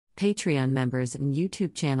Patreon members and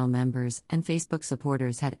YouTube channel members and Facebook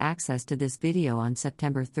supporters had access to this video on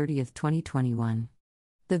September 30, 2021.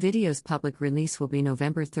 The video's public release will be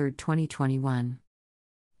November 3, 2021.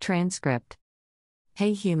 Transcript.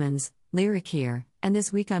 Hey humans, Lyric here, and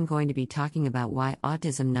this week I'm going to be talking about why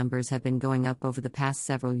autism numbers have been going up over the past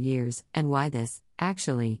several years and why this,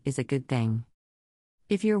 actually, is a good thing.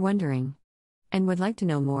 If you're wondering and would like to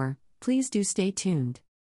know more, please do stay tuned.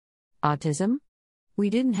 Autism? We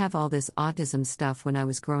didn't have all this autism stuff when I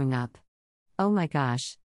was growing up. Oh my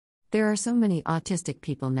gosh. There are so many autistic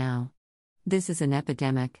people now. This is an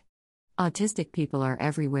epidemic. Autistic people are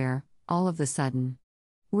everywhere, all of a sudden.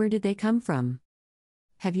 Where did they come from?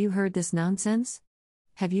 Have you heard this nonsense?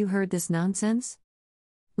 Have you heard this nonsense?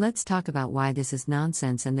 Let's talk about why this is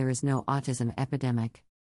nonsense and there is no autism epidemic.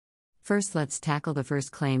 First, let's tackle the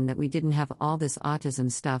first claim that we didn't have all this autism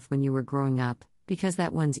stuff when you were growing up, because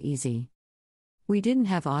that one's easy. We didn't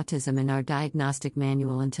have autism in our diagnostic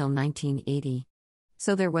manual until 1980.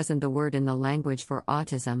 So there wasn't the word in the language for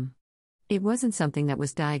autism. It wasn't something that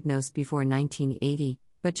was diagnosed before 1980,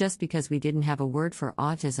 but just because we didn't have a word for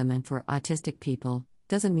autism and for autistic people,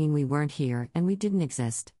 doesn't mean we weren't here and we didn't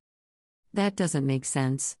exist. That doesn't make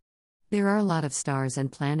sense. There are a lot of stars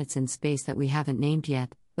and planets in space that we haven't named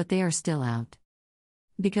yet, but they are still out.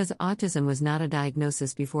 Because autism was not a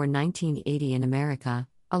diagnosis before 1980 in America,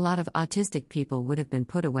 a lot of autistic people would have been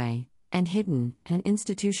put away, and hidden, and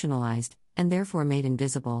institutionalized, and therefore made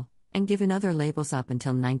invisible, and given other labels up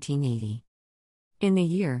until 1980. In the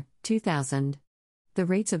year 2000, the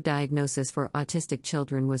rates of diagnosis for autistic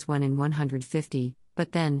children was 1 in 150,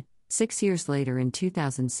 but then, 6 years later in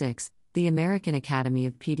 2006, the American Academy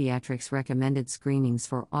of Pediatrics recommended screenings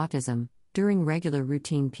for autism during regular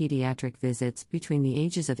routine pediatric visits between the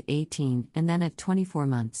ages of 18 and then at 24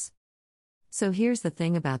 months. So here's the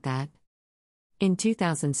thing about that. In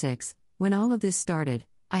 2006, when all of this started,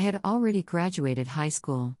 I had already graduated high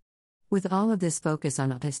school. With all of this focus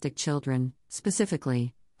on autistic children,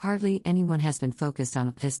 specifically, hardly anyone has been focused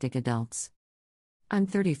on autistic adults. I'm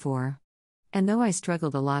 34. And though I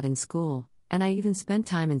struggled a lot in school, and I even spent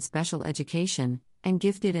time in special education, and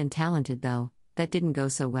gifted and talented though, that didn't go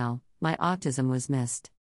so well, my autism was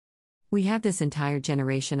missed. We have this entire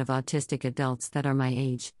generation of autistic adults that are my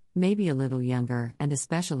age, maybe a little younger and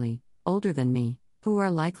especially, older than me, who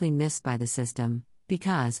are likely missed by the system,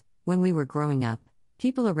 because, when we were growing up,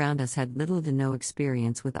 people around us had little to no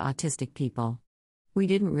experience with autistic people. We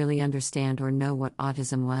didn't really understand or know what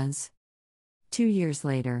autism was. 2 years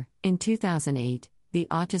later, in 2008, the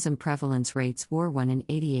autism prevalence rates were 1 in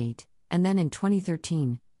 88, and then in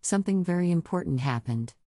 2013, something very important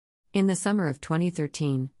happened. In the summer of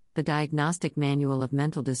 2013, the Diagnostic Manual of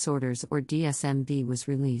Mental Disorders or DSM-V was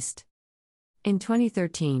released. In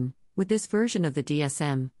 2013, with this version of the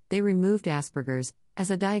DSM, they removed Asperger's,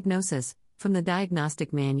 as a diagnosis, from the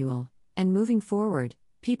Diagnostic Manual, and moving forward,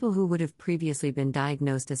 people who would have previously been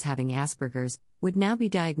diagnosed as having Asperger's would now be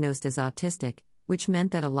diagnosed as autistic, which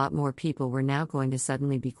meant that a lot more people were now going to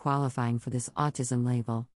suddenly be qualifying for this autism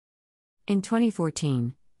label. In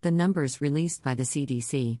 2014, the numbers released by the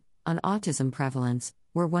CDC on autism prevalence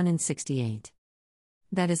were 1 in 68.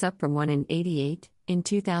 That is up from 1 in 88 in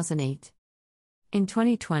 2008. In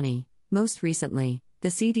 2020, most recently, the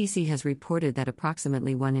CDC has reported that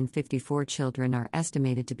approximately 1 in 54 children are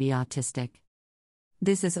estimated to be autistic.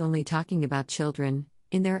 This is only talking about children.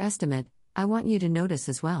 In their estimate, I want you to notice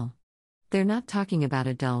as well. They're not talking about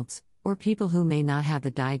adults, or people who may not have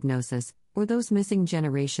the diagnosis, or those missing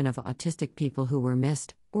generation of autistic people who were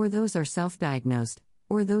missed, or those are self-diagnosed,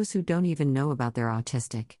 or those who don't even know about their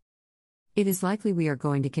autistic. It is likely we are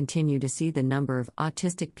going to continue to see the number of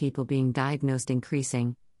autistic people being diagnosed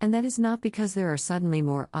increasing, and that is not because there are suddenly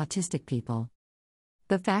more autistic people.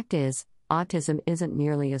 The fact is, autism isn't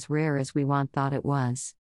nearly as rare as we once thought it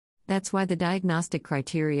was. That's why the diagnostic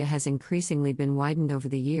criteria has increasingly been widened over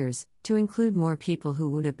the years, to include more people who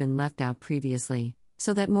would have been left out previously,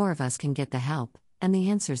 so that more of us can get the help and the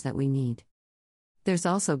answers that we need. There's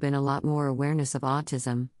also been a lot more awareness of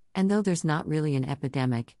autism, and though there's not really an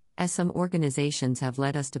epidemic, as some organizations have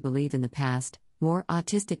led us to believe in the past, more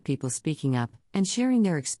autistic people speaking up and sharing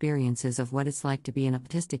their experiences of what it's like to be an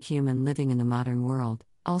autistic human living in the modern world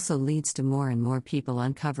also leads to more and more people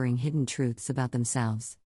uncovering hidden truths about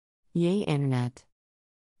themselves. Yay, Internet!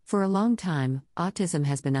 For a long time, autism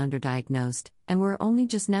has been underdiagnosed, and we're only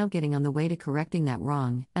just now getting on the way to correcting that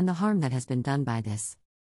wrong and the harm that has been done by this.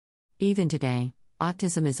 Even today,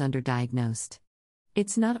 autism is underdiagnosed.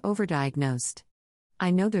 It's not overdiagnosed.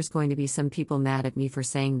 I know there's going to be some people mad at me for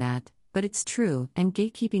saying that, but it's true, and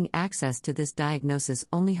gatekeeping access to this diagnosis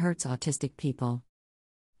only hurts autistic people.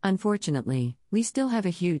 Unfortunately, we still have a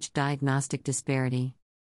huge diagnostic disparity.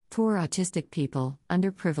 Poor autistic people,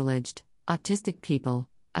 underprivileged, autistic people,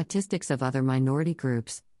 autistics of other minority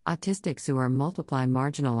groups, autistics who are multiply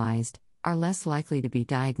marginalized, are less likely to be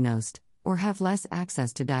diagnosed, or have less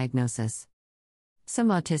access to diagnosis. Some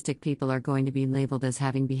autistic people are going to be labeled as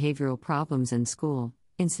having behavioral problems in school,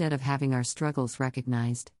 instead of having our struggles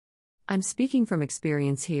recognized. I'm speaking from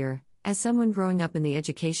experience here, as someone growing up in the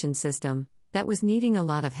education system, that was needing a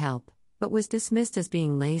lot of help, but was dismissed as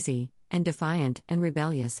being lazy, and defiant, and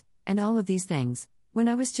rebellious, and all of these things, when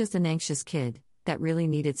I was just an anxious kid, that really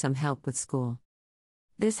needed some help with school.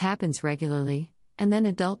 This happens regularly, and then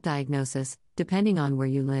adult diagnosis, depending on where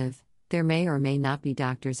you live, there may or may not be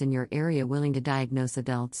doctors in your area willing to diagnose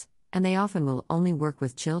adults, and they often will only work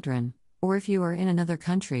with children, or if you are in another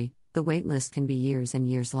country, the wait list can be years and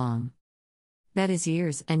years long. That is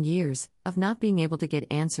years and years of not being able to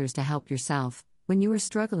get answers to help yourself when you are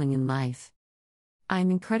struggling in life. I am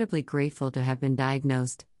incredibly grateful to have been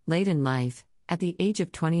diagnosed, late in life, at the age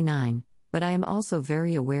of 29, but I am also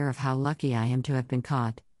very aware of how lucky I am to have been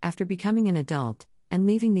caught, after becoming an adult, and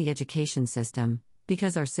leaving the education system,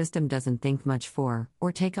 because our system doesn't think much for,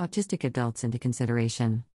 or take autistic adults into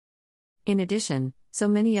consideration. In addition, so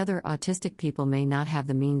many other autistic people may not have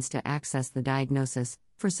the means to access the diagnosis,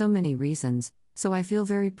 for so many reasons, so I feel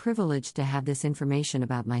very privileged to have this information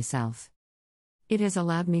about myself. It has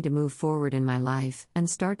allowed me to move forward in my life and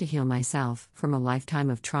start to heal myself from a lifetime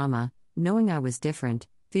of trauma, knowing I was different,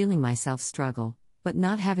 feeling myself struggle, but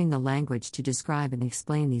not having the language to describe and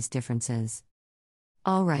explain these differences.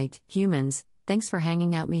 Alright, humans, thanks for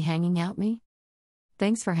hanging out me.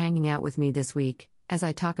 Thanks for hanging out with me this week, as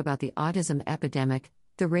I talk about the autism epidemic,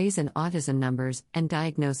 the rise in autism numbers and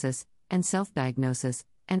diagnosis, and self-diagnosis,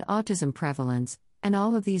 and autism prevalence, and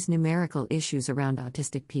all of these numerical issues around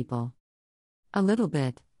autistic people. A little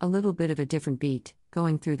bit of a different beat,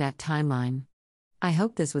 going through that timeline. I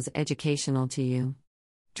hope this was educational to you.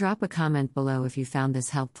 Drop a comment below if you found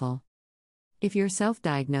this helpful. If you're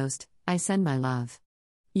self-diagnosed, I send my love.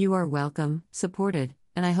 You are welcome, supported,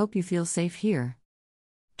 and I hope you feel safe here.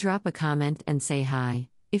 Drop a comment and say hi.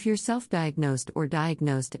 If you're self-diagnosed or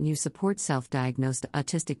diagnosed and you support self-diagnosed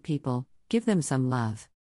autistic people, give them some love.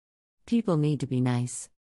 People need to be nice.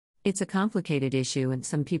 It's a complicated issue and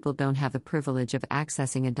some people don't have the privilege of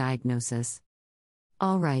accessing a diagnosis.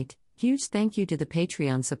 Alright, huge thank you to the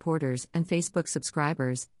Patreon supporters and Facebook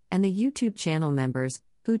subscribers, and the YouTube channel members,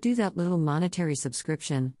 who do that little monetary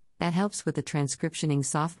subscription, that helps with the transcriptioning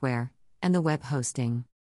software, and the web hosting.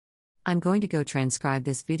 I'm going to go transcribe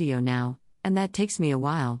this video now, and that takes me a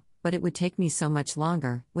while, but it would take me so much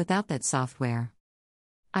longer, without that software.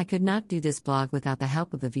 I could not do this blog without the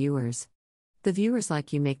help of the viewers. The viewers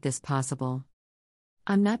like you make this possible.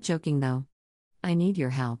 I'm not joking though. I need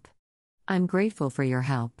your help. I'm grateful for your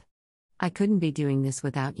help. I couldn't be doing this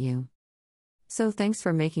without you. So thanks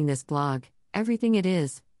for making this blog, everything it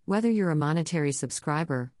is, whether you're a monetary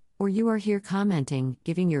subscriber, or you are here commenting,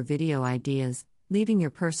 giving your video ideas, leaving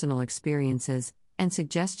your personal experiences, and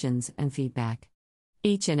suggestions and feedback.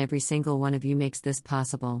 Each and every single one of you makes this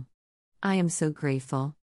possible. I am so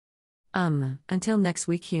grateful. Until next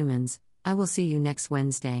week, humans, I will see you next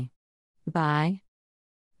Wednesday. Bye.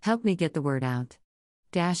 Help me get the word out.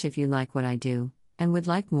 If you like what I do, and would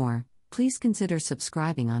like more, please consider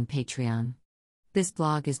subscribing on Patreon. This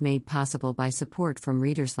blog is made possible by support from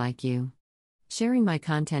readers like you. Sharing my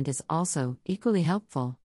content is also equally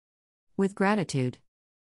helpful. With gratitude.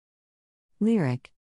 Lyric.